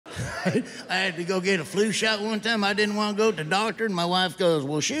I had to go get a flu shot one time. I didn't want to go to the doctor, and my wife goes,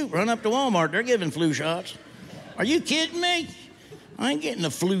 well, shoot, run up to Walmart. They're giving flu shots. Are you kidding me? I ain't getting a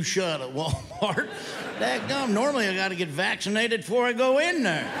flu shot at Walmart. Dadgum, normally I got to get vaccinated before I go in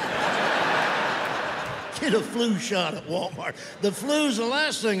there. Get a flu shot at Walmart. The flu's the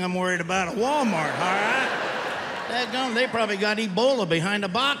last thing I'm worried about at Walmart, all right? Dadgum, they probably got Ebola behind a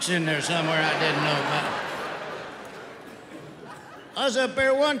box in there somewhere I didn't know about. I was up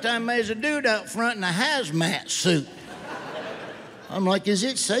there one time, there's a dude out front in a hazmat suit. I'm like, is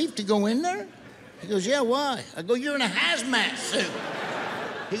it safe to go in there? He goes, yeah, why? I go, you're in a hazmat suit.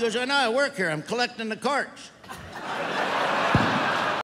 He goes, I know, I work here. I'm collecting the carts.